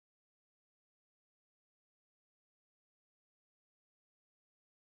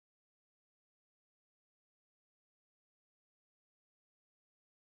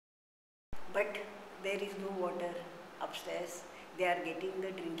but there is no water upstairs. They are getting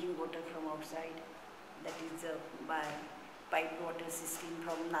the drinking water from outside, that is by pipe water system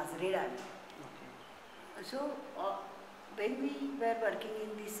from Nazredan. So when we were working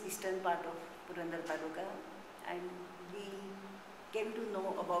in this eastern part of Purandhar Taluka, and we came to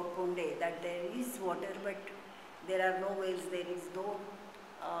know about Pondhe, that there is water but there are no wells, there is no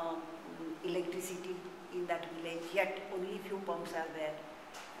electricity in that village, yet only few pumps are there.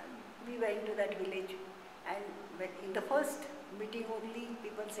 We went to that village, and in the first meeting only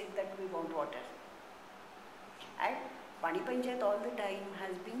people said that we want water. And Pani Panchayat all the time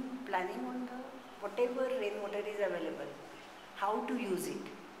has been planning on the whatever rainwater is available, how to use it.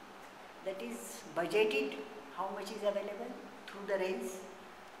 That is budgeted, how much is available through the rains.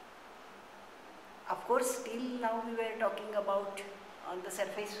 Of course, till now we were talking about on the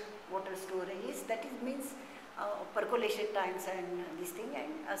surface water storages, that is means percolation tanks and this thing,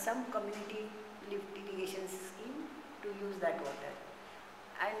 and some community lift irrigation scheme to use that water.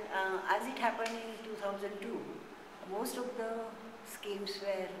 And as it happened in 2002, most of the schemes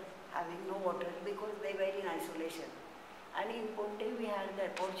were having no water because they were in isolation. And in Pondhe we had the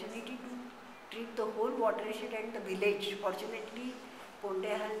opportunity to treat the whole watershed and the village. Fortunately,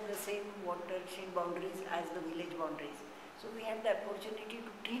 Pondhe has the same watershed boundaries as the village boundaries. So we had the opportunity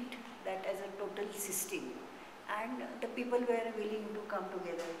to treat that as a total system. And the people were willing to come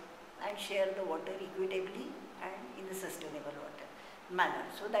together and share the water equitably and in a sustainable water manner.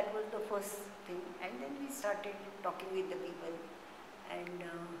 So that was the first thing. And then we started talking with the people, and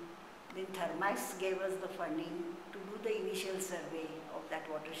then Thermax gave us the funding to do the initial survey of that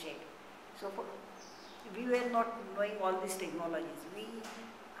watershed. So we were not knowing all these technologies. We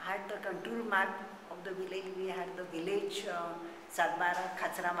had the contour map of the village, we had the village Sadbara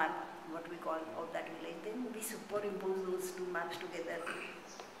Khachra map, what we call, of that village. Then we superimposed those two maps together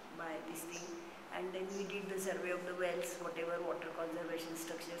by this thing, and then we did the survey of the wells, whatever water conservation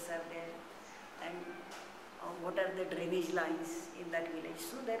structures are there, and what are the drainage lines in that village.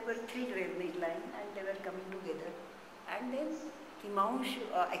 So there were 3 drainage lines and they were coming together. And then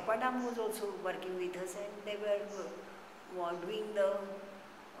ACWADAM was also working with us, and they were doing the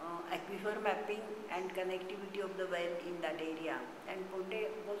aquifer mapping and connectivity of the well in that area, and Pondhe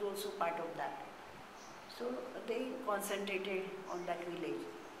was also part of that. So they concentrated on that village,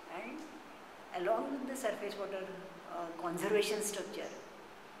 and along with the surface water conservation structure,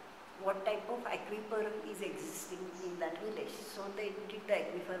 what type of aquifer is existing in that village. So they did the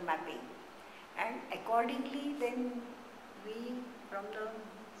aquifer mapping, and accordingly then we from the